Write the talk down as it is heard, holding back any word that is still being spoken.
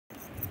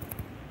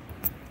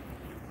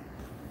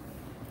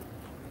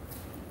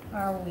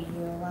Are we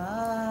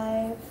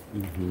alive?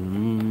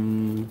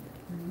 Mm-hmm.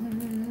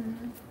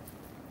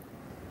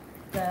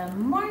 Good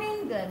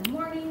morning, good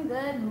morning,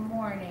 good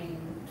morning,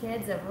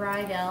 kids of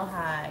Rydell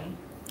High.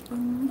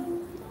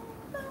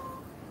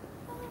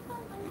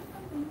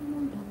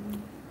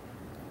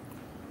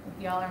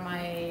 If y'all are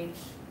my age,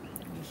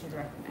 you should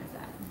recognize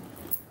that.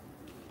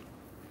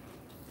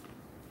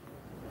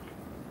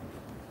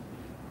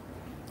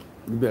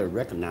 You better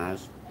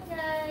recognize. Hey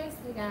guys,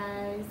 hey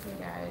guys, hey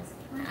guys.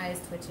 My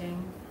eye's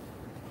twitching.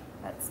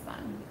 That's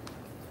fun.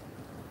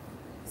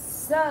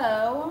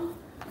 So,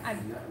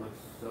 That looks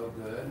so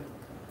good.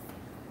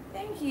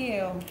 thank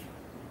you.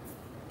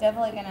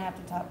 Definitely gonna have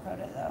to top coat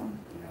it though.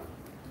 Yeah.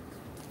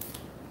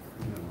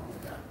 Nothing wrong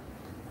with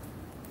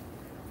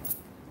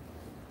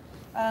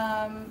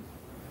that.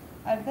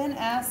 I've been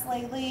asked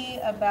lately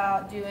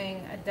about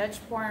doing a Dutch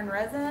pour in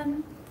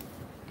resin,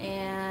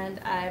 and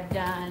I've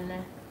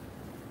done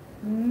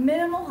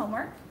minimal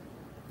homework.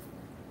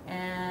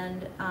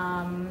 And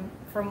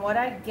from what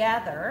I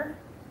gather,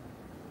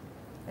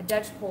 a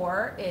Dutch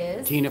pour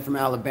is Tina from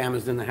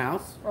Alabama's in the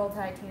house. Roll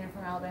Tide Tina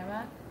from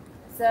Alabama.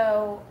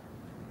 So,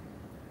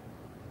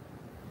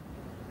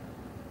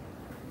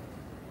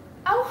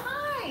 oh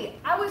hi!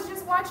 I was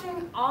just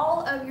watching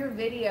all of your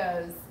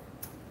videos.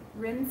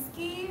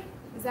 Rinsky,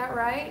 is that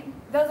right?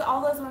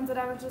 All those ones that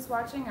I was just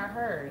watching are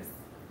hers.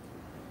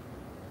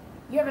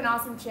 You have an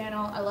awesome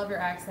channel. I love your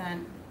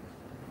accent.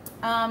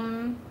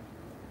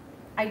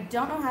 I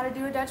don't know how to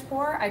do a Dutch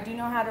pour. I do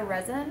know how to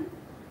resin.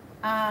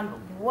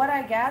 What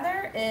I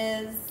gather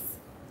is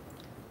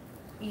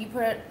you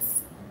put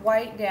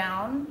white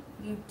down,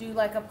 you do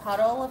like a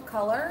puddle of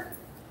color,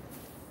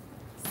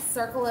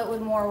 circle it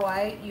with more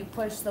white, you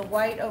push the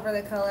white over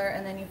the color,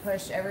 and then you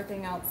push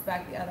everything else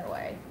back the other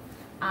way.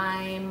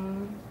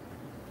 I'm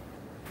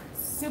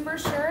super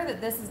sure that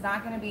this is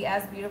not going to be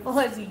as beautiful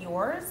as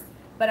yours,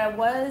 but I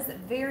was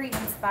very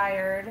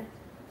inspired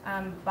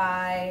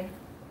by,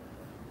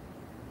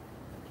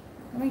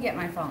 let me get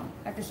my phone.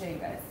 I have to show you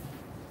guys.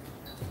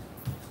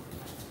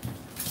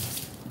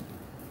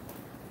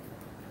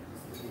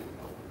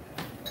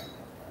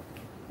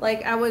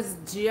 Like I was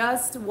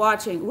just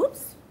watching,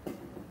 whoops,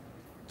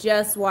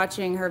 just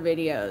watching her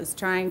videos,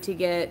 trying to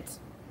get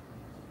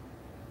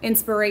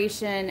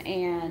inspiration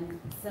and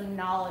some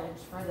knowledge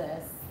for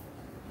this.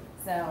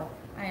 So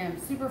I am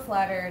super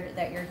flattered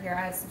that you're here.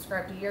 I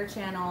subscribe to your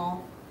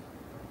channel.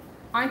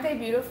 Aren't they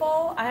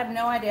beautiful? I have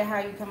no idea how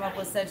you come up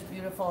with such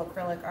beautiful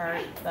acrylic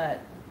art,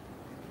 but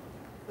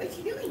What's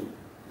she doing?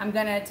 I'm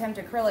gonna attempt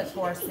acrylic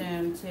pour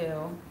soon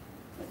too.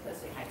 Let's go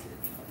say hi to the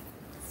people.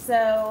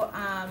 So,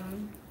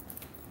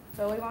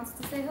 Zoe wants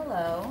to say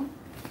hello.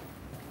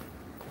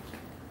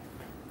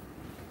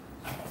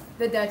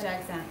 The Dutch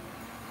accent.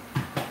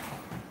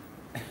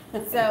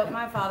 So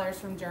my father's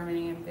from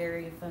Germany. I'm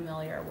very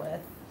familiar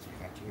with. Say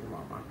hi to your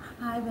mama.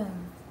 Hi,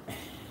 Ben.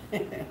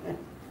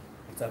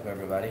 What's up,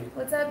 everybody?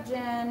 What's up,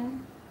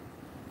 Jen?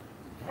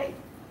 Hi.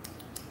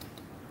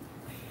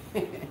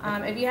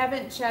 If you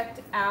haven't checked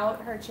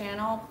out her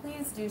channel,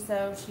 please do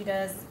so. She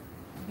does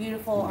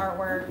beautiful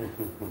artwork.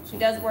 She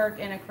does work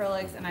in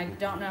acrylics, and I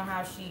don't know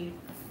how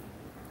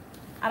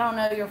I don't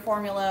know your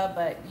formula,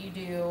 but you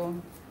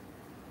do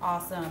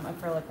awesome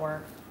acrylic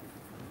work.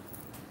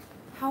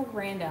 How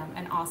random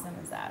and awesome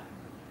is that?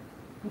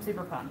 I'm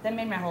super pumped. That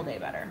made my whole day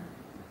better.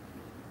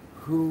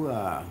 Who,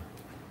 I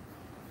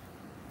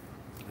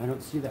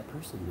don't see that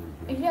person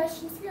in here. Yeah,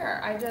 she's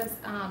here. I just,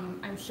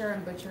 I'm sure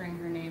I'm butchering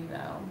her name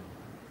though.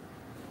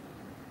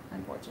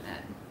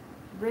 Unfortunate.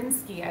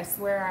 Rinsky, I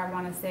swear I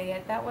want to say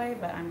it that way,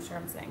 but I'm sure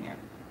I'm saying it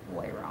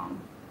way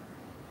wrong.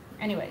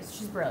 Anyways,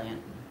 she's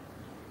brilliant.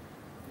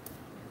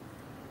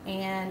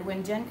 And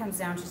when Jen comes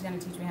down, she's going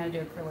to teach me how to do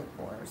acrylic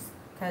pours,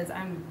 because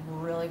I'm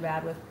really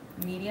bad with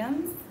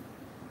mediums.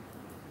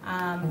 The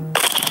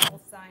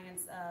whole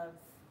science of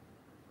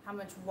how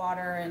much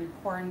water and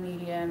pouring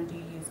medium, do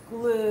you use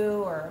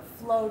glue or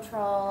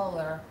Floetrol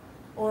or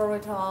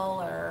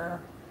Orbital or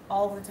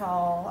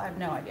Olvital? I have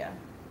no idea.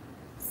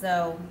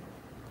 So,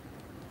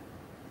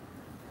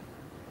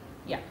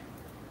 yeah.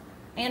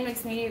 And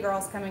Mixed Media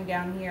Girl's coming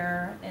down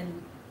here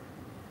in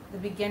the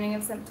beginning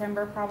of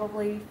September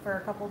probably for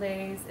a couple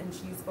days, and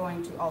she's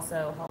going to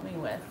also help me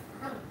with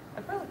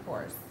acrylic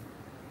pours.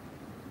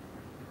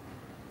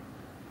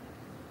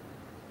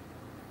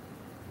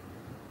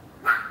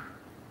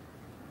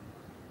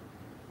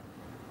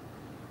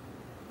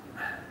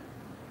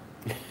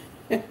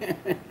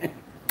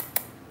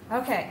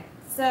 Okay,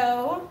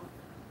 so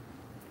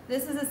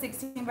this is a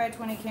 16 by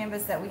 20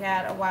 canvas that we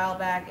had a while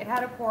back. It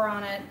had a pour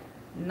on it,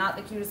 not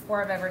the cutest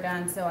pour I've ever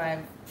done, so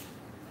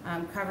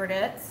I've covered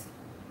it.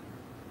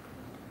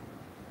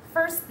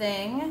 First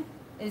thing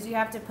is you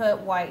have to put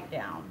white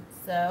down.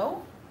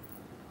 So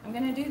I'm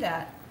gonna do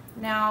that.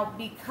 Now,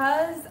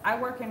 because I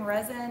work in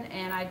resin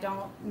and I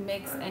don't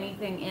mix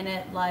anything in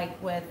it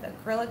like with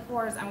acrylic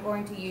pours, I'm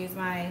going to use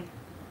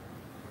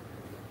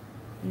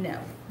no,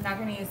 not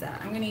gonna use that.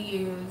 I'm gonna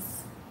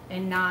use a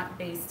not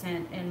base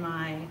tint in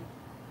my,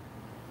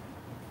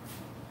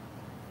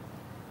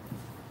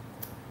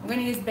 I'm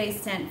going to use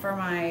base tint for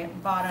my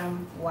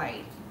bottom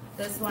white.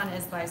 This one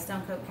is by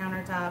Stone Coat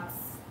Countertops.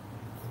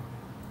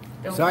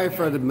 Sorry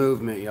for the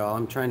movement, y'all.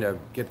 I'm trying to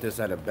get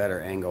this at a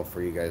better angle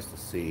for you guys to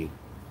see.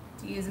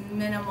 To use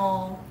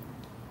minimal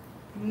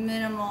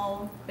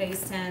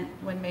base tint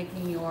when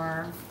making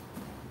your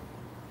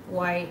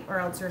white, or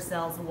else your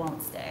cells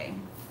won't stay.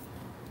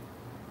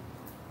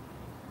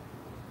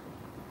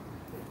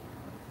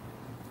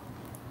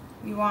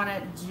 You want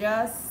it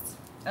just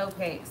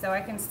opaque, so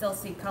I can still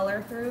see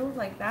color through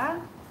like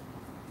that.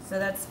 So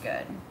that's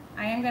good.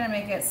 I am going to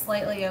make it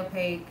slightly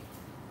opaque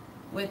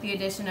with the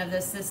addition of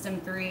this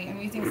System 3. I'm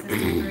using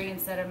System 3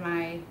 instead of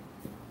my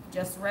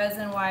just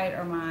resin white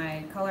or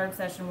my Color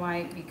Obsession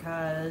white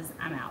because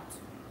I'm out.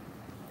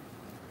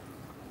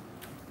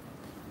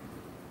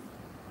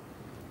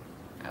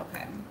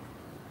 Okay.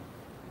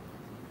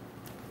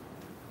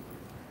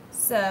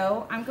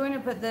 So I'm going to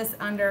put this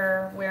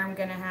under where I'm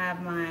going to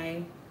have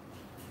my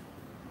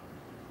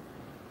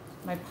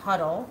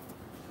puddle.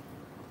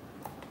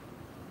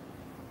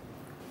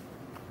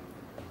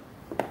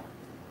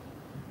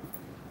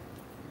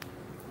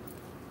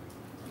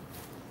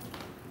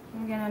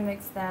 I'm going to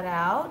mix that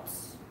out.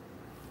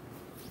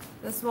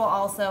 This will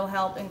also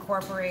help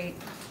incorporate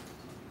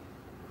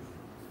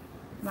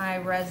my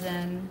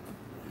resin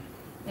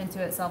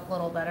into itself a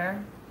little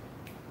better.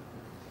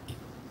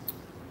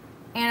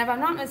 And if I'm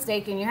not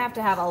mistaken, you have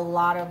to have a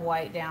lot of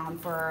white down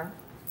for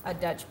a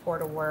Dutch pour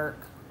to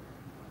work.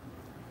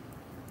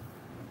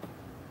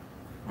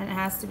 And it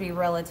has to be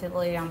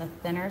relatively on the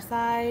thinner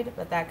side,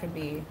 but that could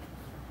be,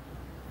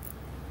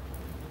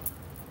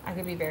 I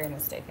could be very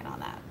mistaken on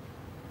that.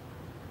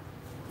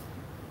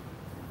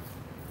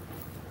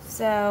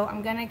 So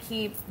I'm gonna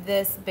keep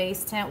this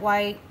base tint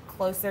white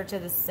closer to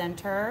the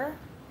center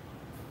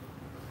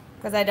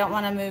because I don't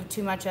want to move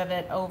too much of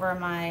it over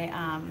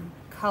my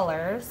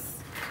colors.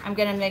 I'm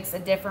gonna mix a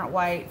different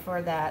white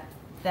for that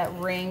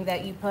ring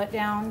that you put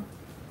down.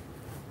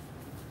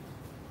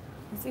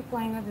 Is he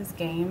playing with his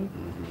game?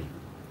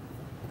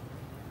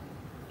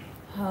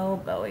 Oh,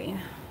 Bowie.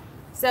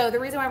 So the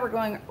reason why we're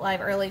going live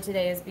early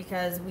today is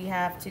because we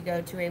have to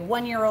go to a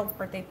 1-year-old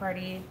birthday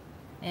party,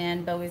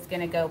 and Bowie's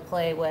gonna go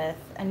play with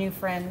a new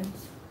friend,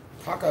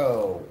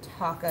 Taco.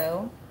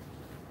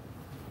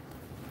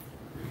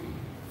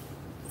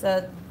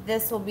 So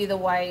this will be the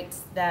white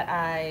that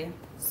I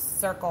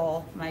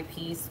circle my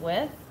piece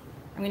with.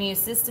 I'm gonna use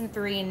System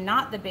 3,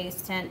 not the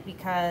base tint,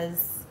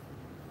 because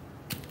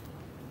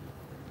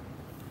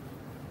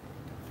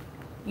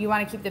you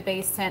want to keep the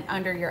base tint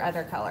under your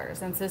other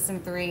colors, and System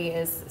 3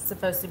 is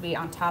supposed to be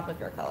on top of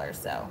your colors,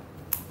 so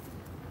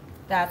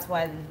that's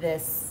why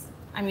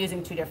I'm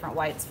using 2 different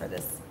whites for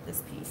this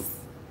piece.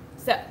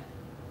 So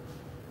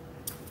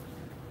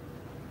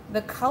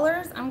the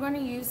colors I'm going to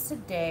use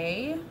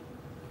today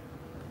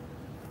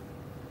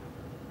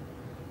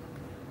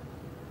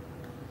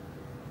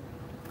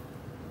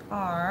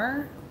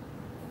are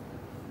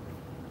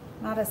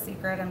not a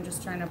secret. I'm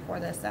just trying to pour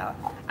this out.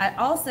 I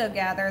also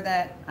gather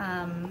that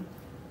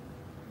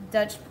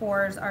Dutch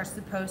pours are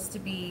supposed to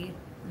be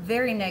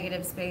very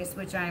negative space,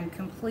 which I'm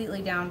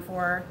completely down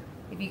for.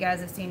 If you guys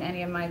have seen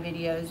any of my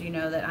videos, you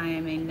know that I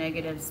am a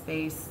negative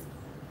space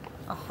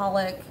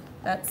aholic.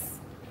 That's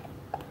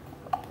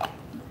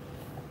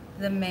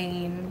the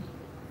main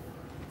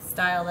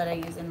style that I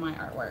use in my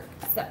artwork.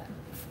 So,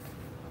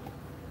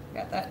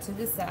 got that to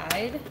the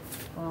side.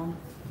 Well,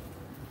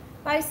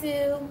 bye,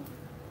 Sue.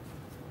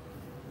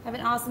 Have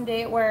an awesome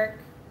day at work.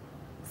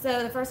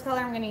 So the first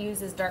color I'm going to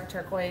use is dark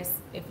turquoise.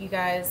 If you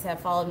guys have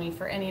followed me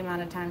for any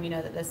amount of time, you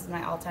know that this is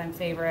my all-time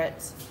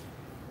favorite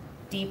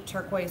deep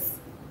turquoise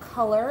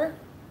color.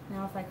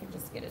 Now if I could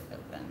just get it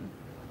open.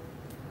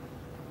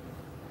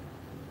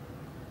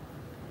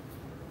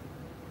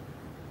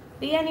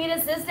 B, I need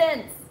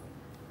assistance.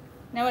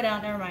 No, I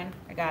don't. Never mind.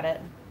 I got it.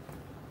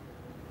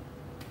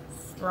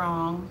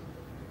 Strong.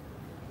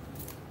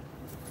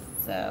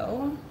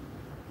 So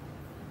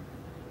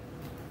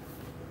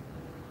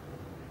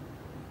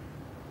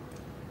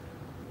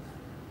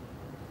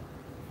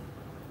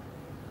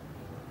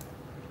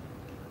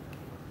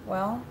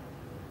well,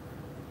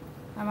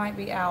 I might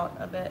be out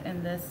a bit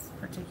in this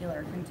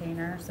particular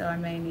container, so I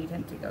may need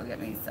him to go get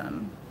me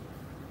some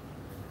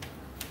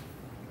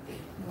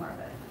more of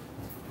it.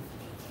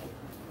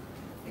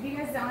 If you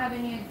guys don't have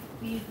any of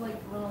these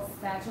like little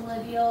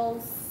spatula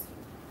deals,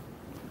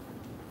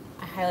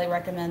 I highly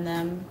recommend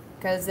them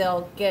because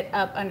they'll get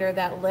up under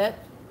that lip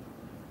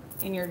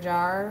in your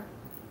jar.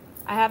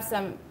 I have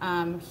some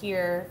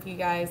here if you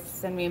guys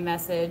send me a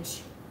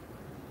message.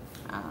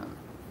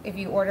 If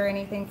you order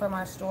anything from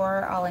our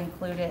store, I'll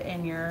include it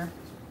in your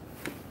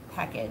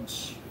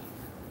package.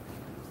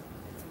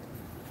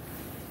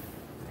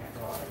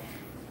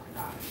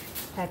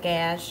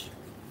 Package.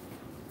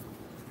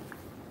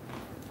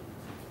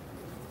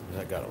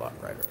 That got a lot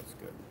brighter. That's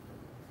good.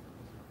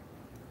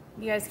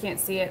 You guys can't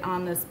see it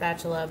on the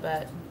spatula,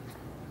 but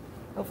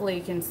hopefully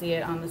you can see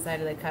it on the side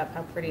of the cup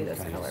how pretty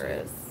this color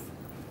is.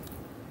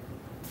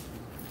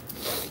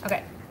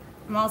 Okay,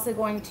 I'm also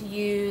going to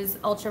use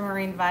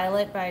Ultramarine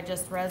Violet by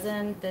Just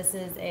Resin. This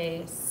is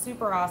a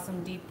super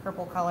awesome deep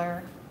purple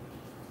color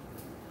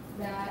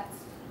that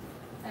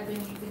I've been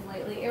using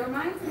lately. It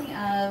reminds me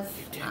of...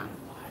 You didn't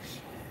wash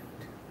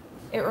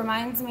it. It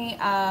reminds me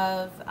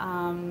of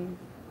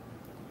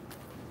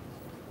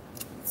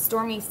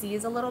Stormy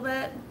Seas a little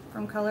bit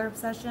from Color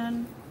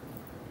Obsession.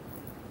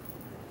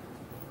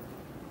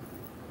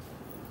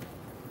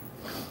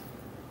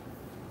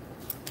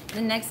 The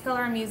next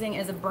color I'm using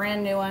is a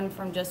brand new one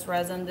from Just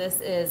Resin.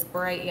 This is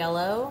Bright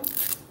Yellow.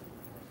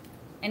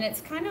 And it's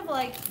kind of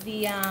like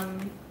the,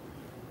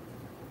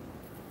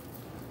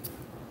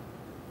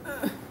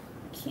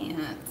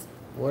 can't.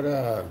 What,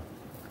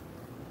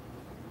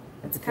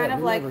 It's kind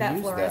of like that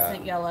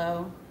fluorescent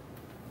yellow,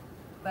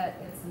 but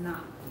it's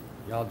not.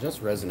 Y'all,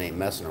 Just Resin ain't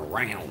messing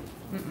around.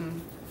 Mm-mm.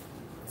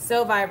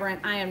 So vibrant.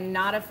 I am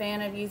not a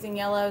fan of using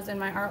yellows in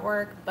my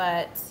artwork,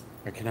 but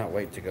I cannot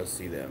wait to go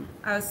see them.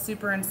 I was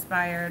super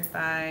inspired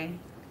by...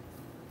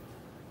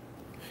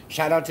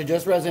 Shout out to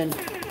Just Resin.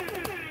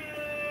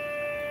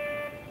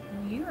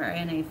 You are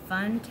in a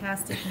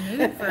fantastic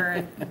mood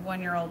for a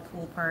one-year-old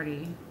pool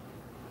party.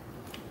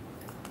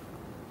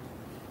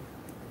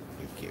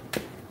 Thank you.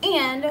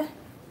 And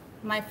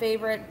my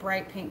favorite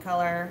bright pink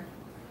color.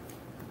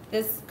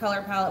 This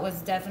color palette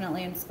was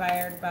definitely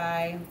inspired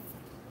by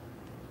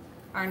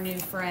our new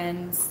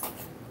friend's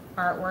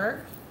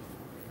artwork.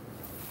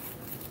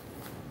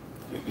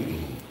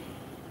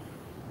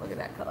 Look at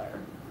that color.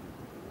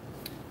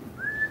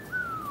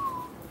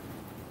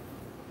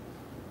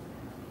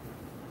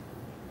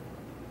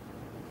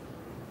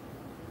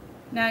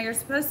 Now you're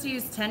supposed to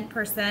use 10%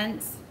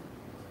 paint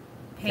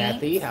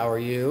Kathy, how are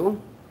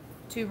you?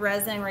 to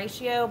resin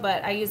ratio,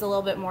 but I use a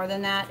little bit more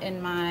than that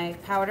in my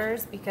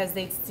powders because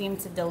they seem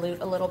to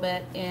dilute a little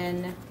bit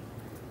in...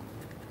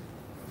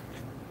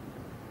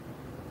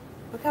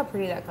 Look how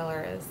pretty that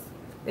color is.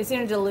 They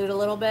seem to dilute a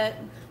little bit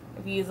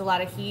if you use a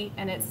lot of heat,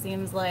 and it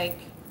seems like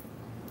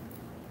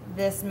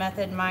this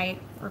method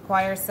might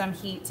require some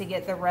heat to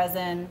get the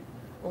resin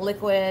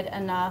liquid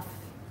enough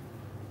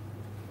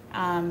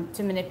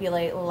to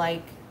manipulate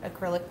like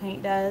acrylic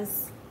paint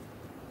does.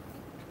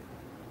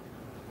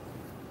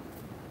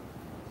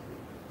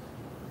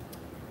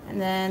 And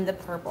then the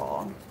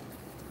purple.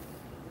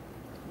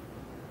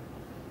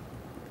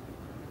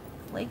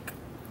 Flake.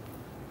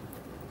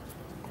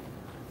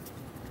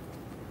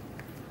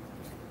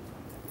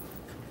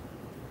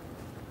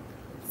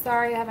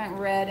 Sorry I haven't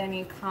read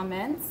any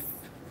comments.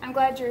 I'm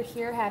glad you're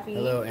here, Happy.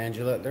 Hello,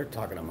 Angela. They're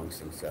talking amongst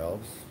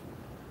themselves.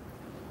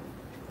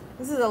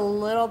 This is a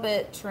little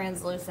bit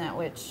translucent,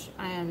 which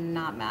I am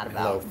not mad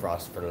about. Hello,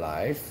 Frost for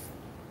Life.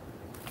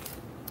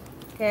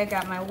 Okay, I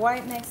got my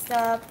white mixed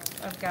up.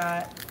 I've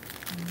got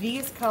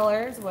these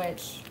colors,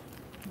 which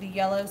the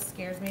yellow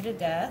scares me to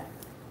death.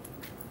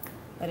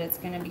 But it's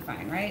gonna be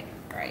fine, right?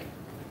 Right.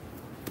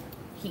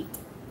 Heat.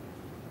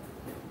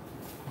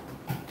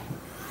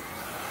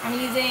 I'm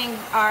using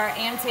our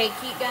Amtake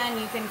heat gun.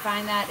 You can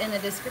find that in the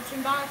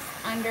description box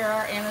under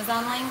our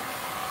Amazon link.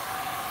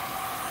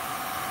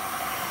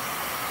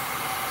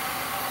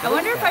 I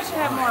wonder if I should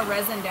have more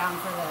resin down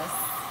for this.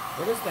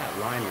 What is that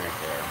line right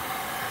there?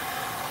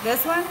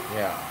 This one?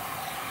 Yeah.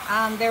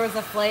 There was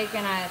a flake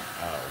and I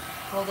Oh.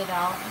 pulled it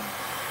out.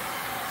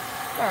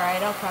 It's all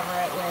right, I'll cover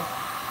it with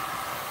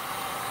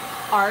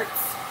art.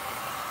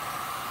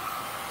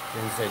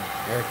 Jen said,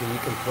 Erica, you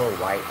can pour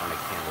white on a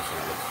canvas and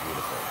it looks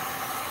beautiful.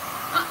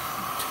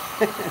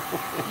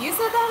 You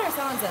said that or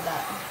someone said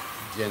that?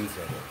 Jen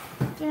said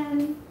it.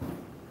 Jen.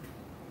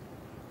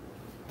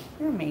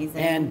 You're amazing.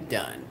 And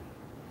done.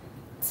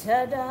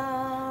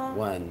 Ta-da!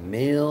 $1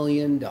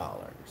 million.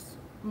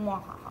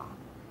 Mwahaha.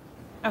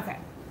 Okay.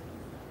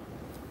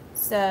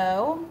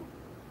 So,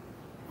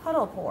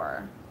 puddle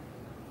pour.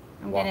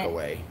 Walk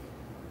away.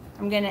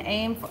 I'm gonna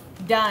aim for,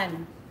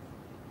 done.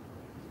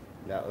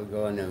 That would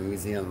go in the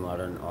Museum of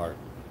Modern Art.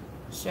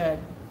 Should.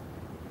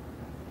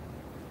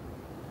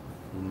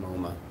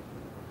 MoMA.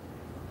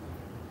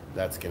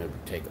 That's gonna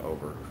take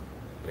over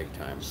big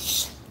time.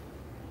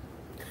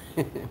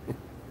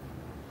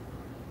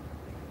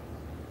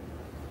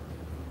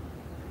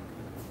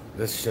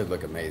 This should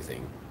look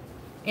amazing.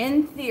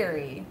 In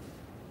theory.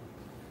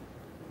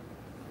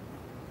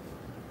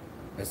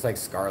 It's like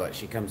Scarlet.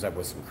 She comes up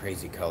with some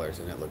crazy colors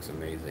and it looks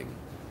amazing.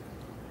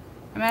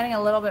 I'm adding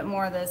a little bit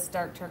more of this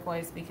dark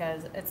turquoise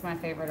because it's my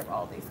favorite of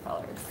all these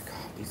colors. Oh my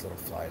God, these little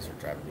flies are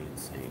driving me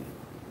insane.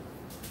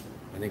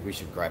 I think we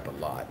should gripe a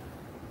lot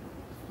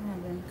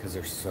because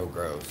they're so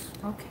gross.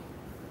 Okay.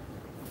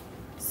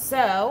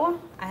 So,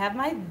 I have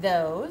my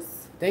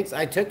those. Thanks,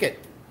 I took it.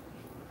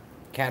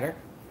 Catter.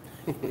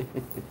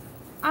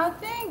 Oh,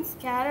 thanks,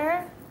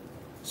 Catter.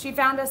 She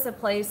found us a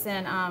place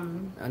in,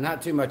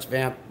 Not too much,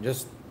 Vamp.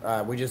 Just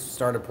we just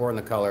started pouring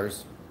the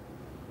colors.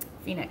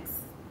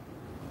 Phoenix.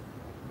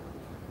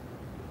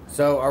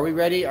 So, are we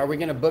ready? Are we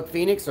gonna book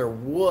Phoenix or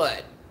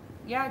what?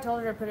 Yeah, I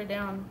told her to put it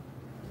down.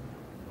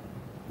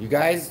 You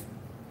guys,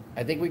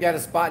 I think we got a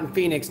spot in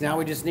Phoenix. Now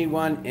we just need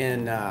one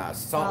in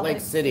Salt Lake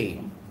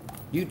City,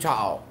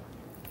 Utah.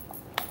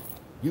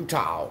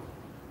 Utah.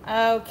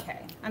 Okay,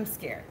 I'm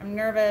scared. I'm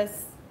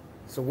nervous.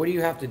 So what do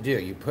you have to do?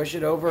 You push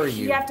it over or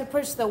You have to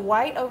push the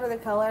white over the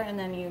color, and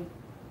then you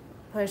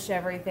push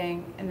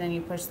everything, and then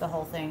you push the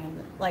whole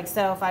thing. Like,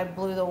 so if I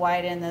blew the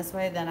white in this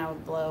way, then I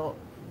would blow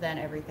then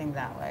everything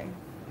that way.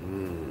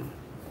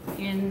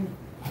 In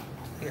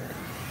here.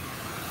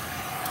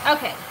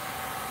 Okay.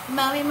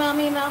 Mommy,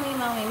 mommy, mommy,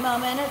 mommy,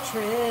 moment of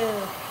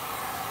truth.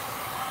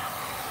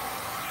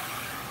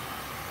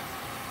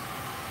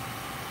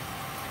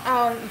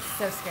 Oh, I'm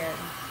so scared.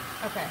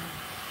 Okay.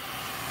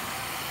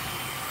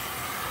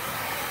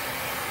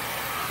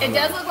 It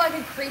does look like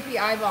a creepy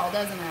eyeball,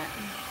 doesn't it?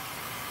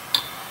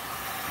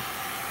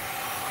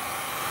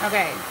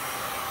 Okay.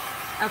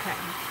 Okay.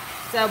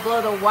 So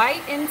blow the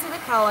white into the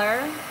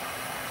color.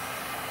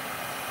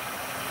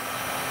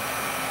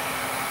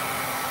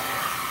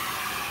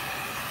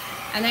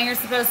 And then you're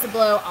supposed to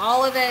blow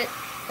all of it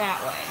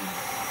that way.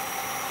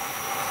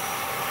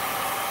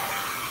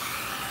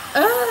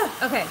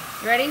 Okay,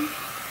 you ready?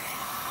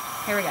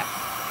 Here we go.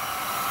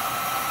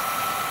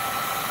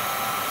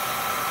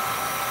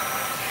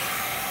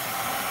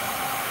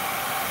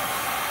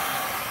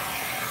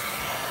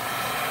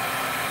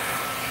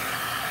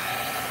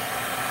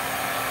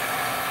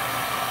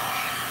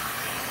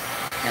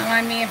 Don't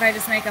mind me if I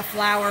just make a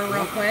flower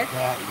real quick.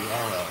 That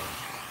yellow.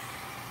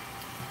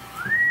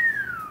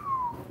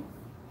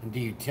 And do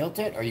you tilt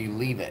it or you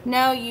leave it?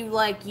 No, you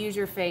like use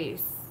your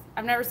face.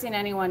 I've never seen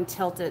anyone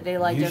tilt it. They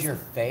like use just your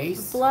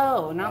face?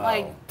 blow, not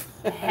like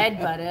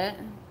headbutt it.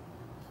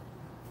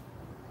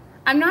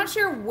 I'm not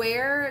sure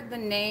where the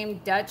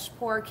name Dutch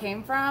pour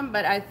came from,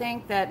 but I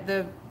think that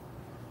the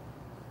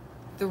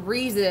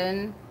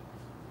reason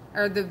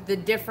or the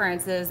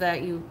difference is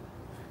that you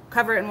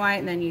cover it in white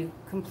and then you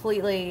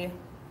completely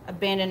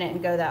abandon it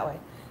and go that way.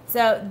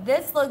 So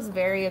this looks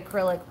very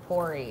acrylic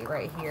poury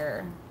right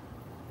here.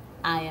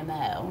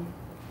 IMO.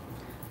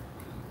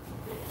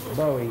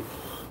 Bowie.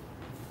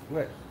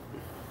 What?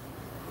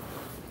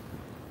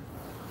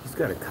 He's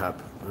got a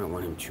cup. I don't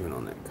want him chewing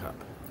on that cup.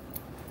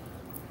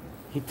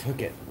 He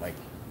took it, like,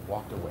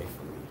 walked away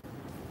from me.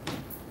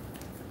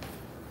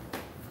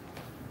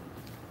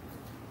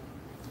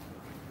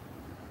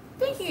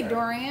 Thank you,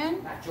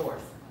 Dorian. Not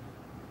yours.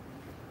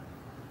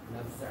 No,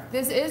 sir.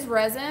 This is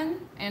resin,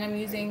 and I'm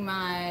using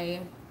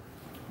my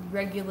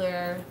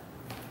regular...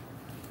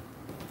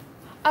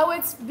 Oh,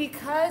 it's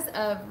because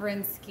of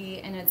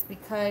Rinsky, and it's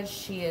because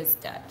she is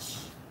Dutch.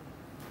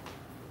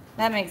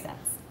 That makes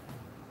sense.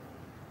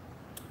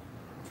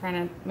 I'm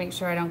trying to make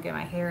sure I don't get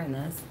my hair in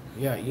this.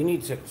 Yeah, you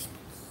need to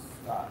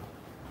stop.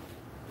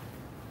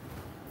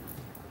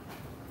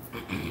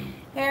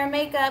 Hair and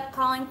makeup,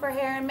 calling for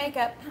hair and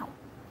makeup. Ow.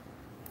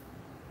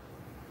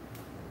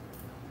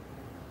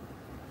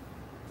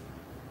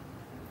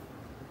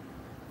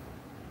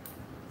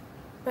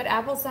 Put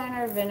apple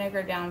cider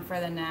vinegar down for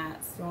the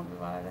gnats. You won't be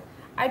bothered.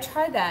 I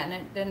tried that and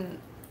it didn't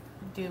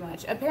do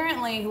much.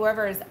 Apparently,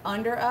 whoever is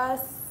under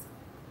us.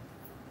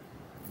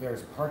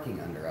 There's parking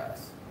under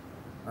us.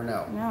 Or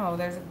no? No,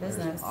 there's a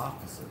business. There's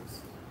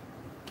offices.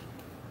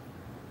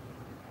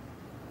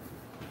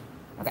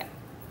 Okay.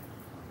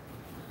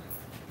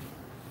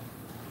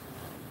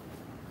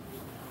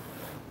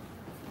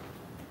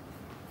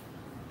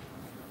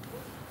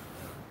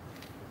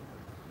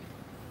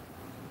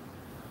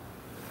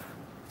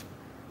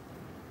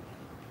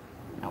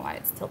 I don't know why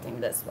it's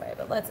tilting this way,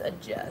 but let's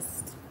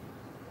adjust.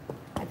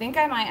 I think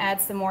I might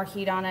add some more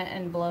heat on it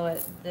and blow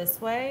it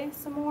this way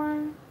some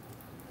more.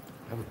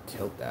 I would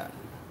tilt that.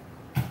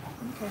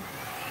 Okay.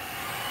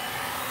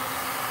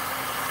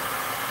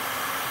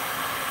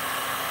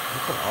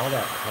 Look at all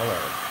that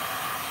color.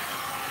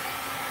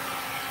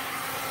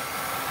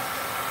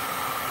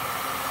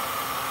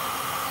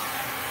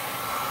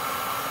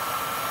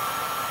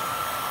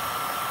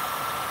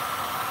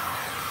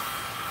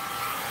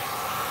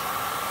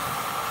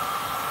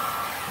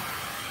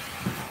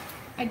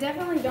 I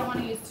definitely don't want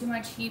to use too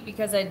much heat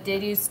because I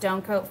did use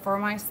stone coat for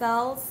my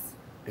cells.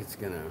 It's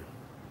gonna.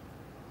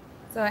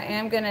 So I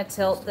am gonna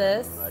tilt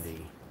this. Muddy.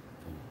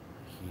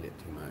 If you heat it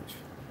too much.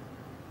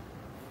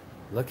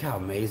 Look how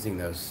amazing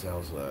those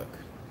cells look.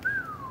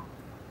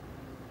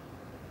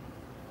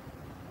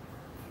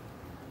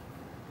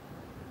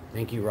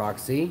 Thank you,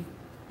 Roxy.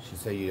 She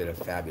said you did a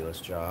fabulous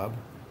job.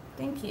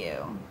 Thank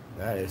you.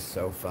 That is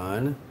so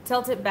fun.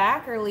 Tilt it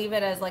back or leave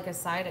it as like a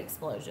side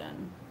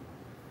explosion.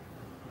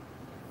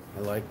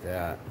 I like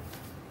that.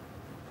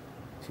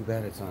 Too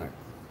bad it's on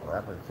a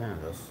wrapper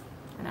canvas.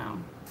 I know.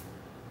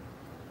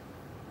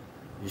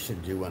 You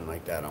should do one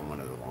like that on one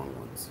of the long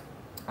ones.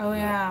 Oh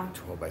yeah.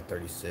 12 by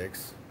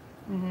 36.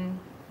 Mm-hmm.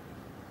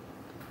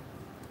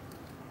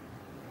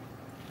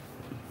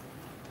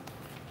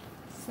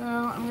 So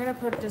I'm gonna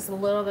put just a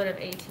little bit of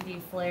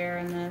ATD flare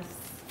in this.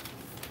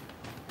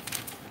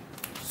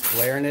 She's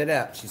flaring it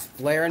up. She's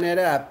flaring it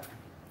up.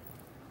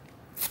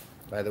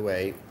 By the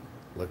way,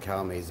 look how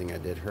amazing I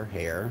did her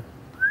hair.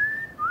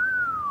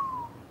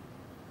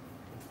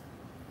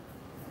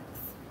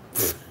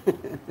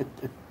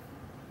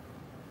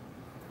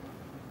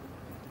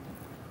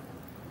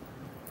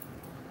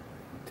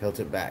 Tilt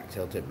it back,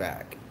 tilt it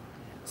back.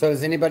 So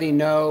does anybody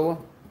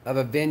know of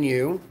a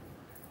venue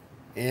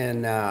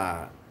in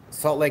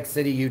Salt Lake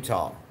City,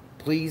 Utah?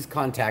 Please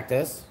contact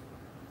us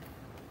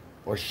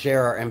or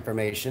share our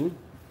information.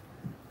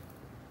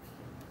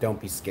 Don't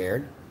be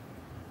scared.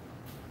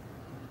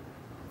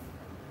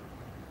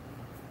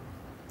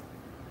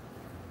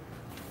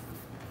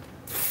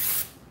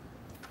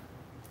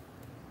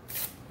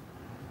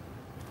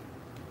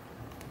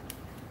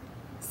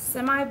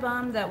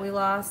 Semi-bummed that we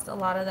lost a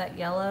lot of that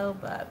yellow,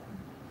 but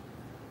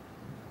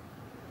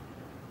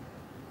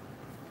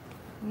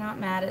not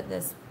mad at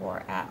this pour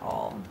at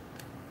all.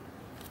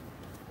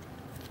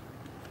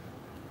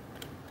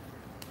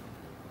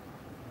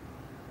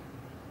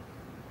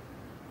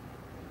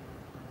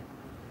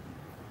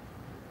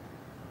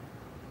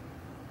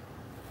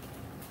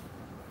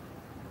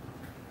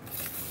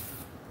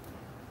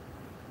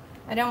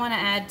 I don't want to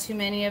add too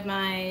many of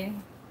my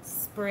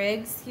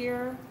sprigs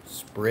here.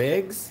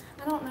 Sprigs?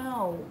 I don't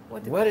know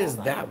what to What call is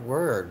them. that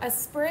word? A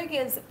sprig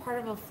is part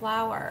of a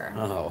flower.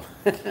 Oh.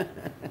 I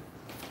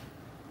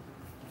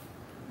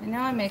know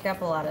I make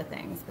up a lot of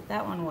things, but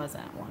that one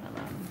wasn't one of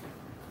them.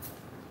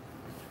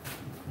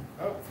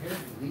 Oh, here,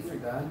 these are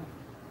done.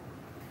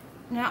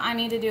 No, I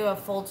need to do a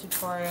full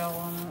tutorial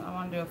I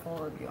want to do a full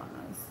review on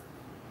those.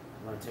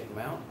 You want to take them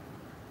out?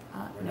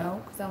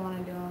 No, because I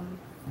want to do them.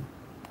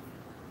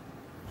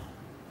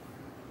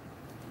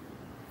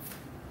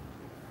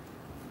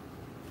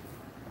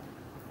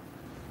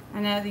 I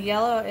know the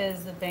yellow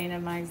is the bane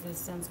of my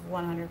existence,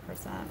 100%.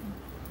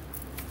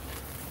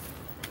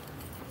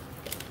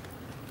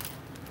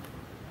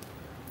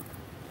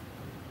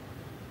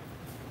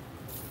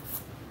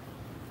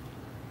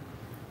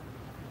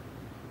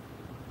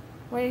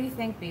 What do you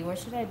think, B? What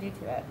should I do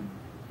to it?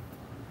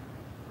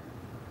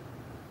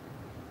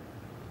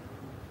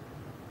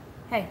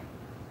 Hey.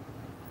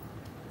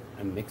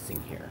 I'm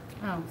mixing here.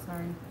 Oh,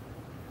 sorry.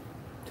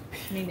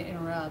 I mean to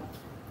interrupt.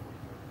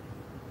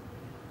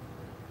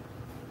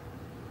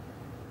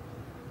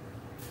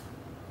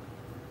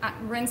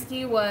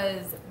 Rinsky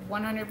was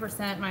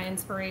 100% my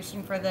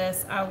inspiration for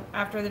this.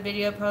 After the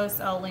video post,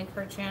 I'll link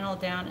her channel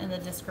down in the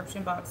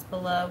description box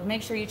below.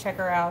 Make sure you check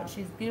her out.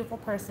 She's a beautiful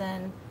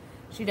person.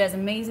 She does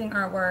amazing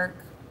artwork.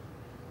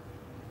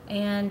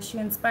 And she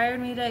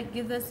inspired me to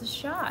give this a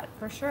shot,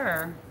 for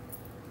sure.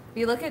 If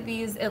you look at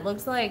these, it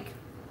looks like,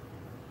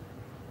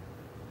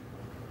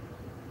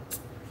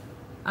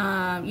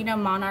 you know,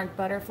 monarch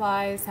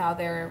butterflies, how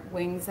their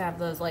wings have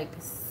those like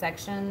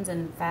sections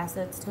and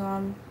facets to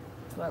them.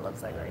 That's what it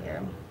looks like right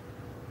here.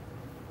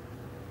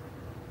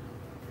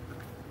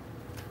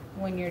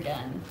 When you're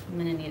done, I'm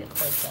gonna need a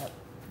close up.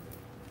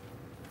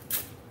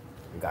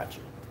 Got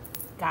you.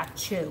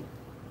 Got you.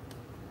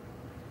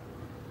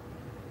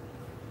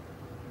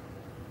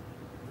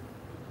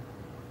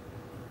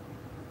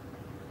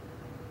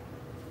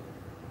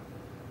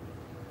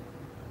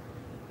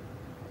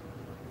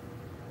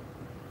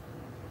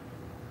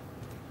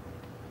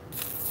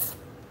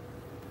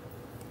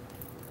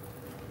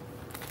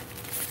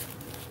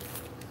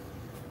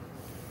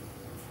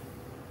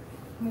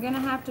 I'm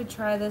gonna have to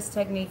try this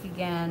technique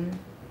again,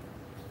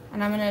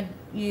 and I'm gonna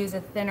use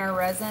a thinner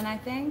resin, I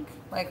think.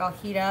 Like I'll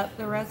heat up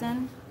the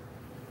resin.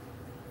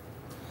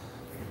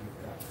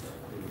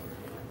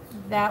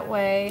 That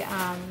way,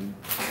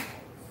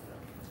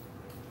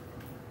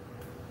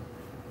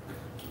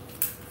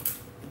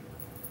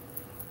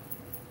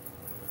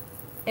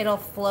 it'll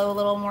flow a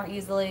little more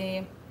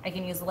easily. I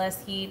can use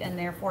less heat, and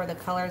therefore the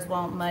colors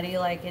won't muddy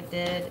like it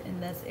did in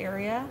this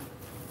area.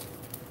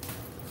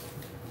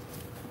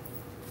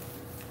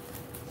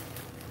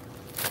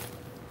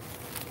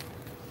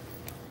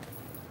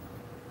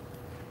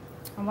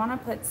 I want to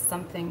put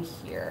something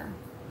here.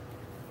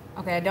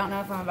 Okay, I don't know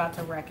if I'm about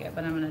to wreck it,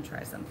 but I'm going to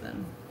try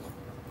something.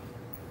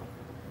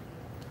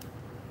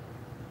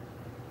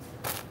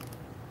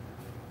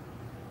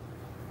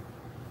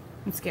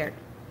 I'm scared.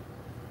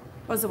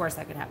 What's the worst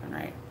that could happen,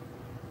 right?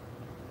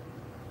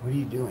 What are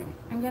you doing?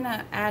 I'm going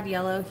to add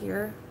yellow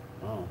here.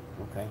 Oh,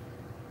 okay.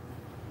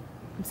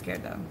 I'm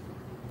scared though.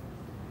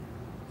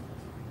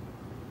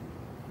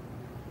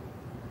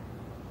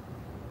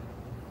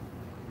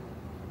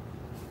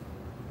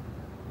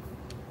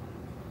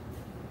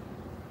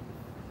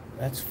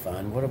 That's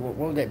fun. What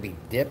would that be?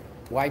 Dip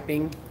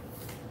wiping?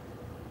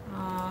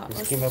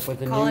 Just came up with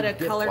a call new it a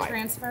dip color wipe.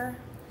 transfer.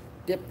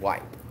 Dip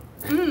wipe.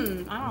 I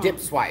don't Dip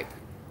swipe.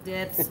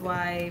 Dip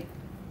swipe.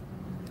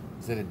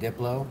 Is it a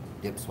Diplo?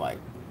 Dip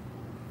swipe.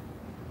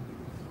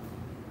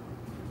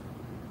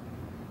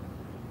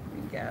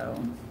 There we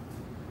go.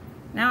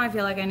 Now I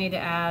feel like I need to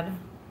add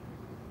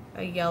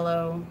a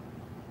yellow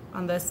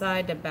on this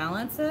side to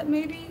balance it,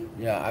 maybe?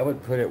 Yeah, I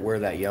would put it where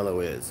that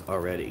yellow is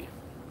already.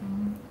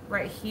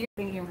 Right here.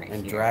 Thinking right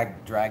And here.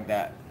 drag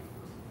that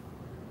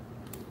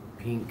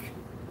pink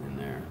in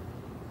there.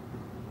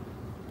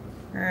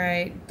 All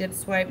right, dip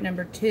swipe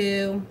number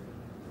 2.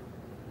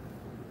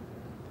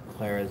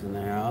 Clara's in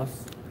the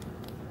house.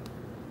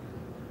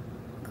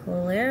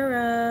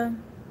 Clara.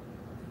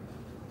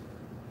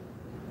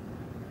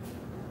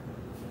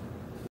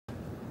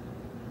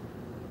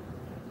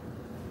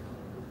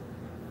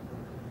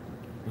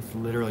 It's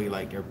literally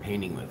like you're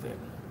painting with it.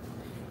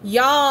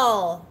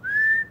 Y'all,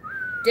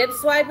 dip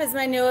swipe is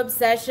my new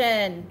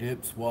obsession.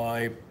 Dip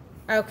swipe.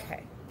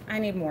 Okay, I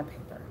need more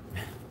paper.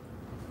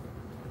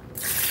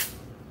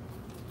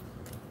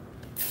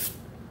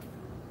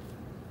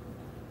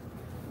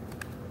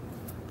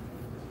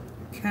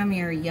 Come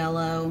here,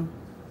 yellow.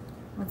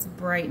 Let's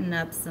brighten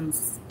up some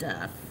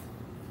stuff.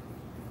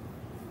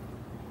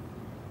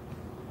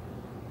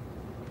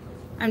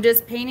 I'm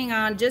just painting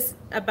on just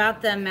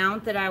about the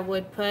amount that I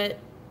would put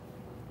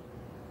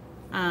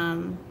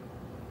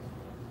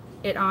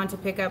it on to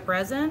pick up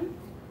resin.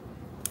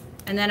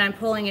 And then I'm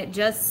pulling it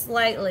just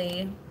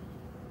slightly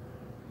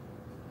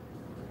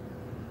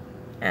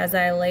as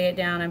I lay it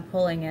down. I'm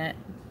pulling it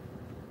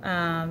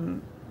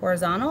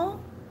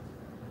horizontal.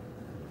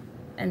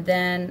 And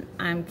then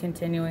I'm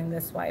continuing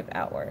the swipe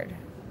outward.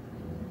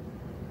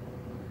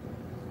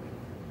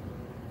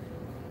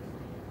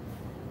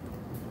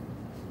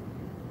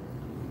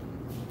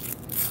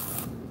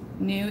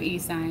 New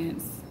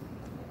e-science.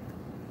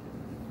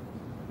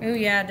 Oh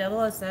yeah,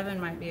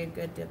 007 might be a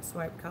good dip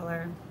swipe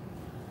color.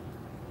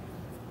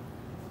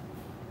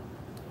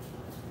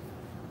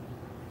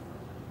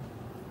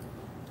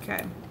 Okay,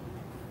 I'm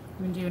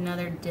gonna do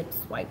another dip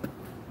swipe.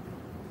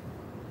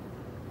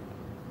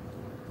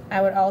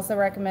 I would also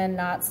recommend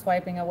not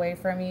swiping away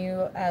from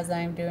you as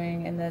I'm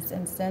doing in this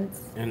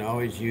instance. And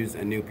always use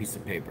a new piece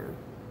of paper.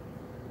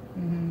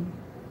 Mm-hmm.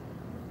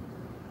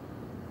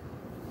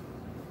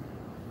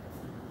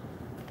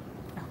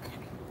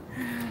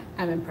 Okay.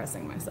 I'm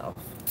impressing myself.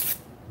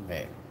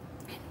 Babe.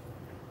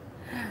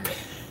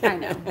 I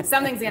know.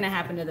 Something's gonna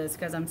happen to this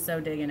because I'm so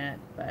digging it,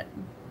 but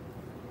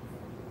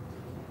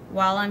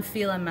while I'm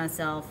feeling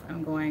myself,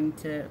 I'm going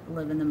to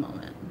live in the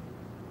moment.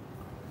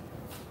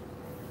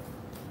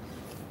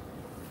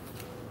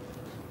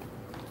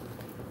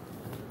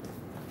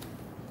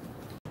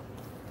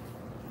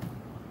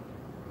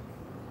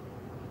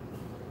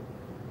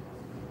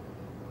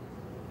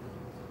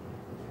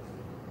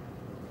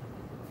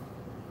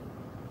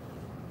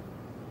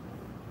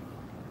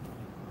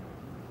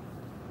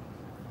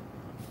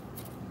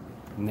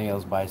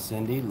 Nails by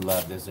Cindy.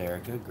 Love this,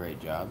 Erica.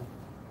 Great job.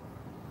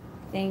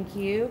 Thank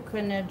you.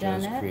 Couldn't have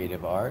done Joe's it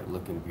Creative Art.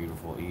 Looking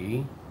beautiful,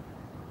 E.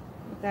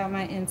 without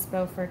my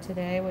inspo for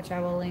today, which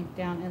I will link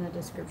down in the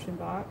description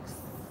box.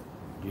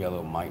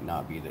 Yellow might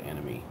not be the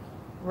enemy.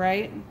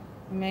 Right?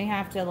 I may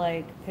have to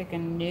like pick a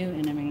new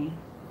enemy.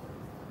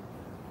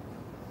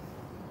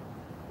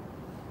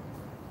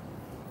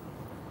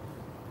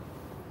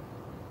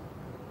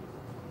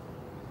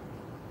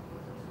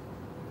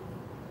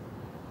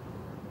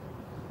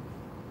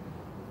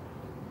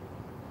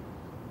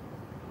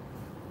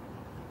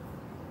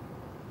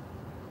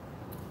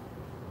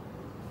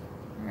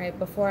 All right,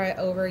 before I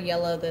over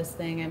yellow this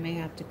thing, I may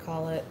have to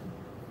call it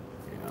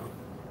Yeah.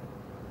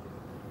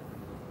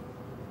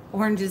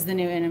 orange is the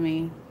new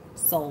enemy.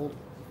 Sold.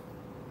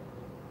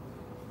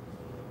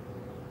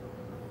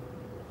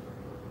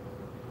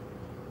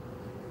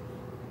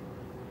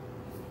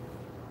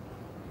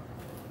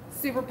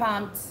 Super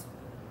pumped.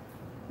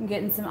 I'm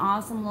getting some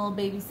awesome little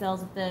baby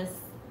cells with this.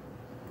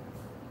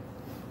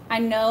 I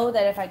know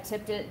that if I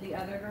tipped it the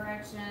other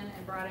direction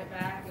and brought it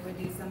back, it would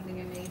do something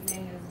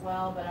amazing as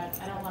well, but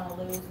I don't want to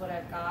lose what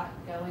I've got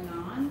going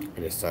on. I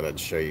just thought I'd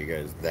show you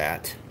guys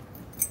that.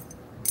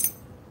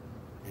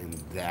 And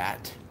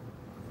that.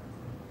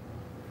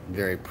 I'm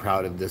very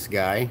proud of this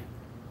guy.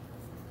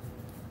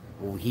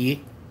 Oh,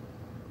 he.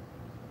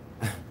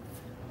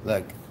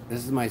 Look,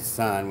 this is my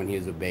son when he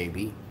was a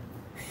baby.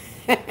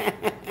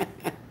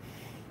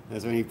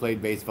 That's when he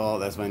played baseball.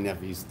 That's my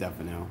nephew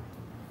Stefano.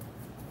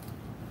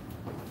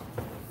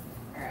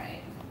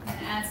 Alright, I'm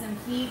gonna add some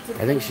heat to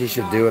I think she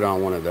should do it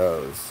on one of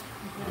those.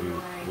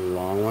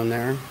 Long one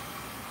there.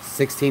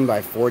 16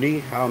 by 40.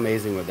 How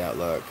amazing would that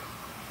look?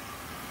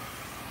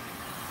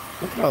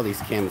 Look at all these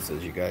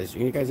canvases, you guys.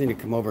 You guys need to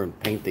come over and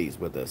paint these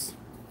with us.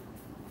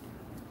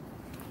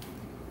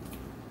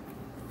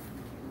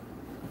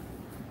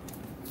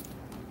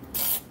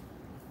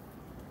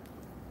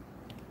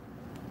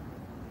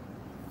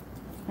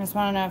 I just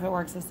want to know if it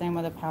works the same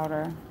with a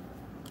powder.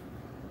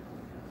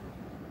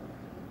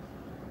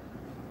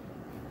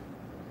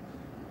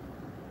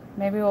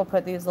 Maybe we'll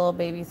put these little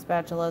baby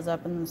spatulas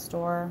up in the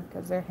store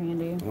because they're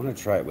handy. I want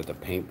to try it with a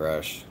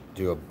paintbrush.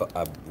 Do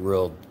a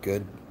real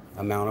good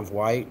amount of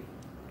white.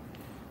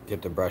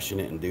 Dip the brush in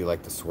it and do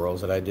like the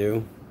swirls that I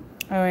do.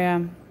 Oh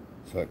yeah.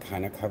 So it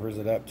kind of covers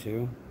it up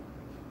too.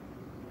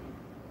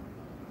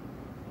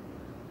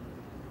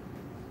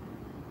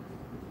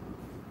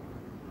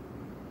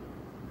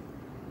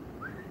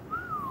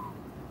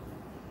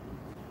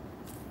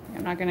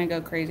 I'm not gonna go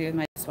crazy with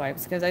my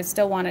swipes because I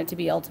still want it to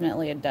be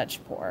ultimately a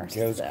Dutch pour.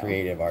 Joe's so.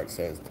 Creative Art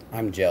says,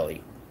 I'm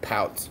jelly.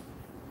 Pouts.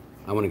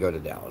 I want to go to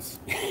Dallas.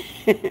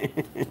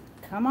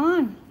 Come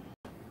on.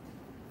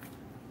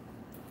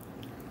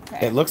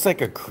 Okay. It looks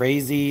like a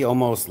crazy,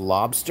 almost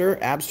lobster,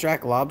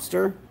 abstract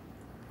lobster.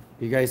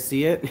 You guys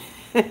see it?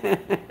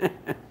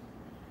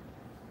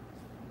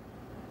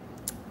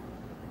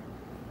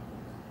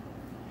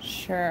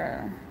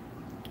 Sure.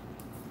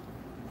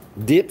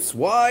 Dips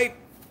wipe.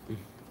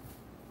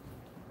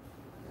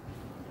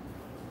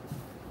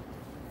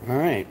 All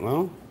right,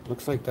 well,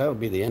 looks like that would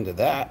be the end of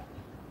that.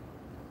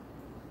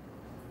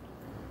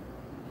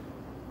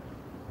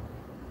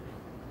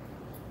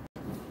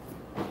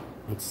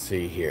 Let's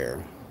see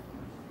here.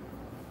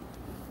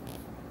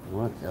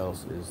 What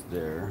else is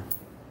there?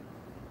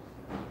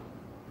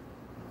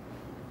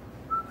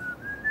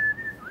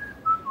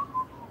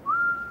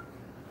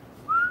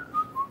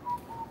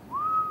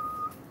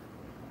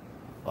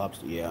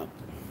 Lobster, yeah.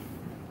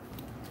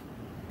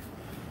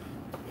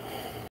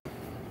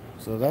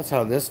 So that's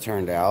how this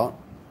turned out.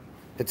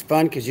 It's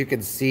fun because you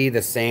can see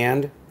the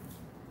sand.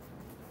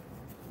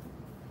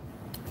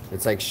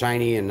 It's like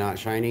shiny and not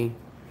shiny.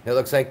 It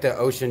looks like the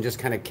ocean just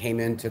kind of came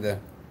into the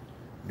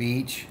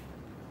beach.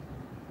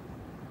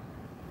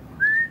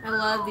 I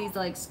love these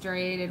like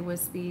striated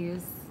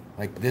wispies.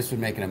 Like this would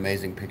make an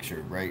amazing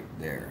picture right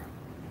there.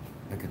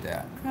 Look at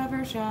that.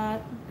 Cover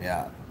shot.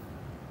 Yeah.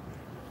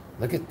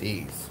 Look at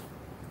these.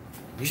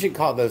 You should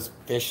call those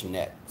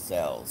fishnet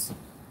cells.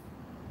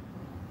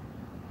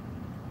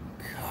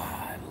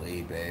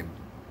 Golly, babe.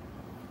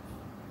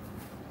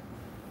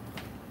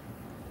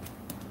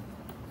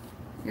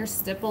 Your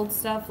stippled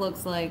stuff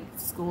looks like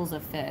schools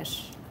of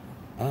fish.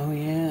 Oh,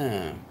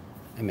 yeah.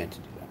 I meant to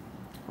do that.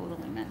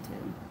 Totally meant to.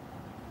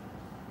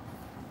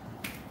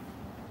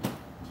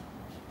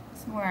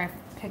 This is where I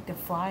picked a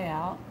fly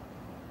out.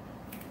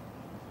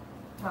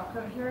 Top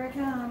coat, here I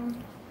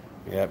come.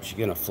 Yep, she's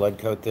gonna flood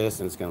coat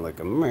this and it's gonna look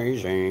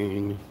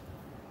amazing.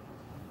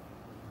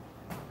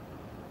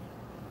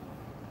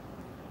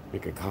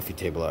 Make a coffee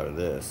table out of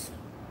this.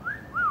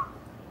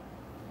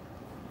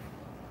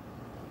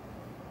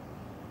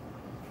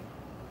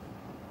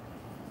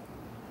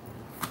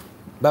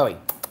 Bowie,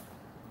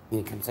 you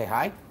need to come say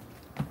hi?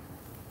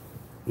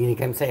 You need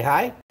to come say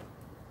hi?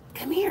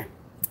 Come here.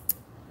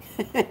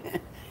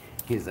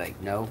 He's like,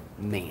 no,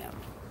 ma'am.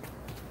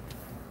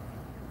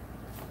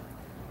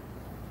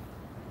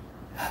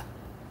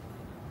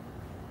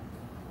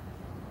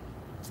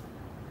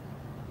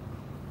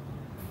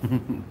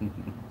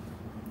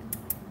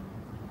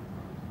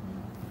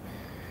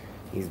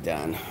 He's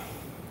done.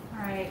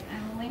 Alright,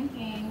 I'm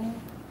linking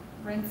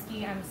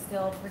Rinsky. I'm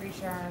still pretty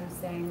sure I'm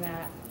saying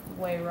that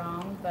way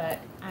wrong, but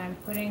I'm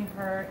putting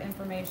her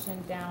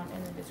information down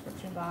in the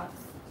description box.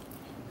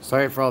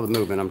 Sorry for all the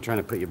movement. I'm trying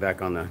to put you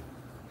back on the...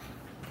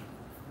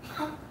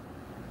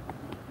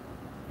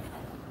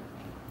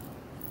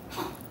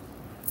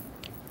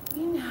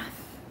 Enough.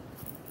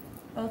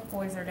 Both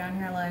boys are down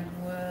here like,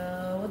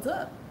 well, what's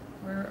up?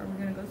 Are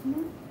we gonna go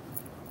somewhere?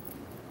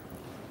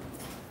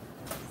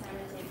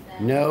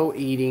 No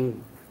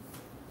eating,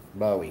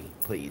 Bowie,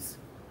 please.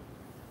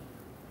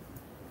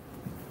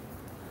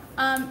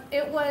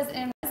 It was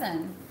in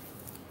Resin.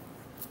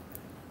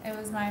 It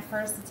was my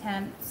first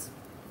attempt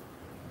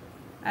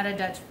at a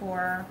Dutch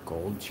pour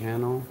Gold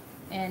channel.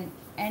 in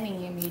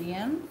any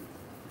medium.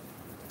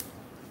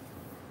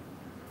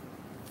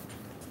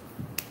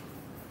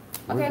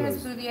 Okay,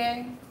 Miss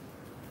Bouvier.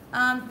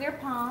 They're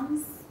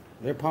Poms.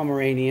 They're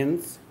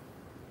Pomeranians.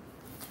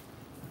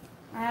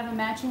 I have a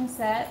matching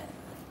set.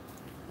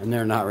 And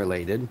they're not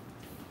related.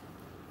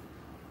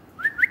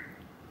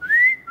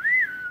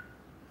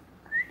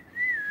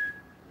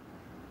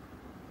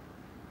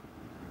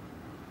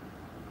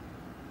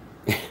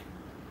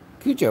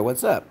 Cujo,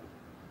 what's up?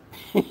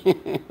 He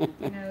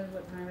knows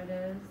what time it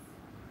is.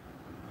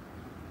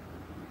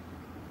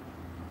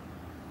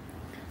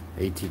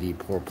 ATD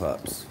poor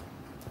pups.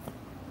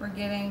 We're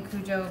giving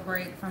Cujo a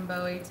break from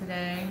Bowie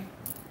today.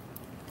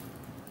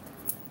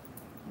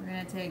 We're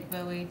gonna take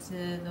Bowie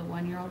to the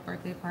 1-year-old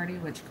birthday party,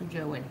 which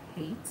Cujo would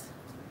hate.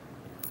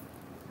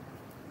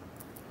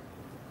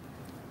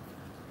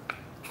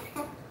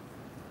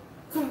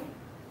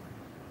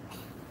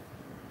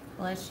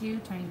 Bless you,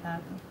 Tiny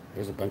Pup.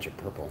 There's a bunch of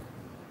purple.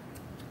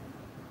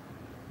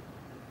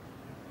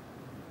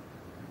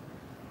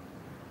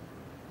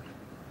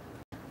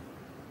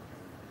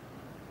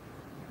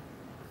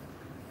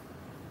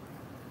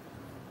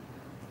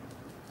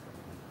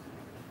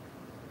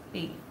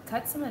 Hey,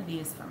 cut some of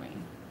these for me.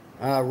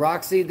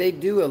 Roxy, they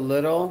do a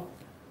little.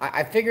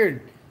 I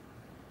figured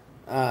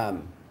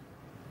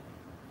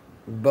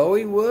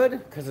Bowie would,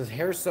 because his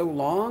hair's so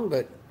long,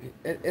 but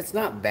it's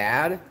not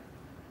bad.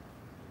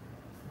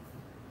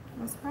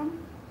 What's the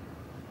problem?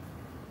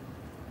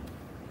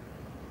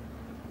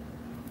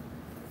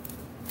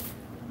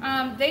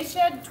 They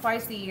shed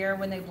twice a year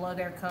when they blow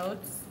their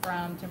coats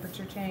from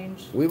temperature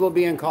change. We will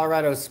be in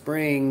Colorado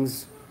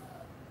Springs.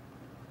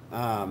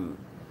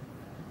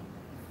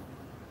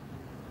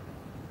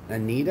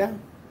 Anita?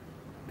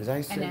 Is that how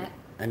you say it?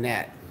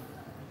 Annette.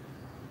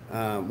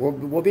 Annette.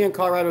 We'll be in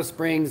Colorado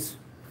Springs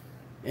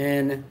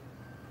in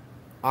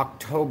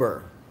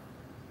October.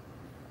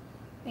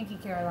 Thank you,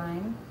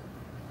 Caroline.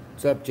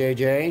 What's up,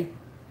 JJ?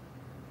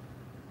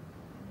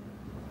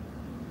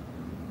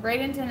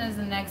 Bradenton is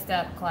the next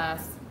up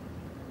class.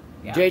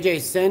 Yeah. JJ,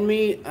 send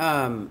me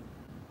an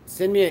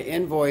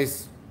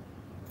invoice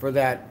for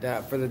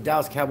that for the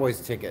Dallas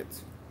Cowboys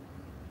tickets.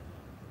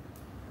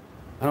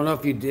 I don't know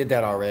if you did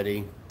that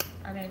already.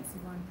 I didn't see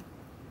one.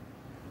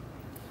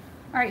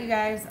 All right, you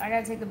guys, I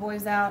gotta take the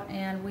boys out,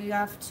 and we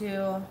have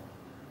to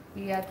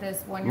be at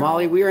this one.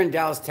 Molly, we are in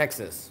Dallas,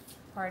 Texas.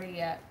 Party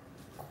at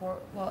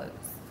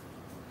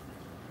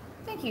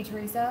thank you,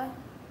 Teresa.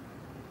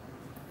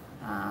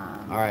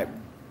 All right.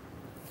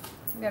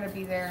 We gotta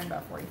be there in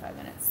about 45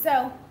 minutes.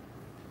 So,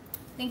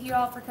 thank you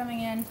all for coming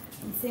in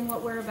and seeing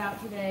what we're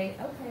about today.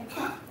 Okay.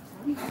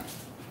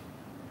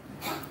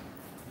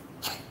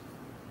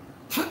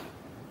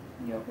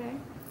 You okay?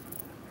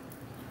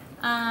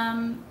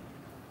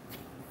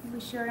 We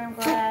sure am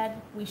glad.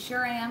 I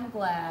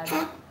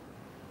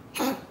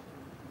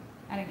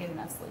didn't get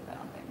enough sleep, I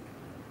don't think.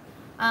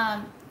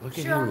 Look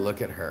at him,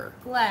 look at her.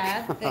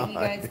 Glad that you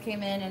guys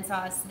came in and saw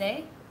us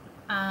today.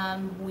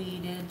 We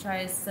did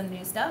try some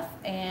new stuff,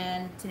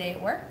 and today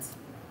it worked.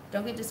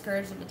 Don't get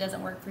discouraged if it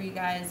doesn't work for you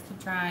guys.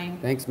 Keep trying.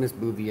 Thanks, Miss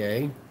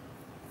Bouvier.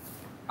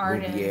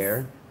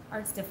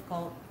 Art's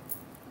difficult,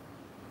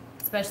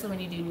 especially when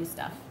you do new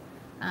stuff.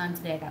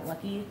 Today I got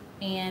lucky,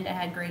 and I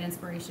had great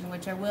inspiration,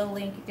 which I will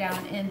link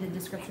down in the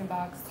description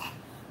box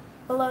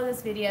below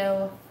this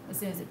video as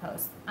soon as it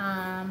posts.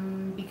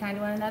 Be kind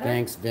to one another.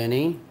 Thanks,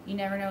 Vinny. You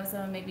never know what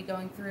someone may be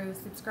going through.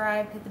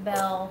 Subscribe, hit the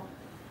bell,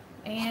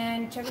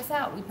 and check us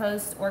out. We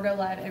post or go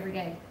live every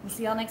day. We'll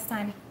see y'all next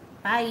time.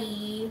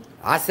 Bye.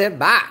 I said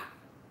bye.